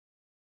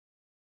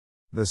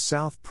The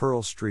South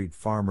Pearl Street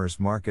Farmers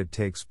Market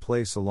takes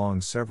place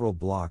along several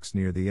blocks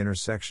near the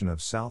intersection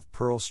of South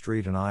Pearl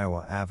Street and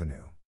Iowa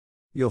Avenue.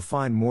 You'll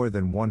find more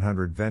than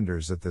 100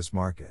 vendors at this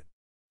market.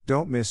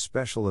 Don't miss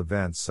special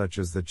events such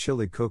as the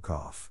chili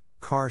cook-off,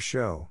 car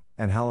show,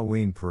 and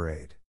Halloween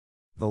parade.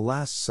 The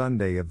last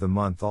Sunday of the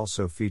month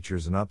also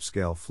features an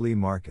upscale flea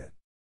market.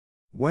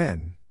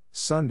 When?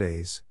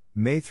 Sundays,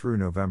 May through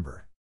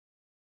November.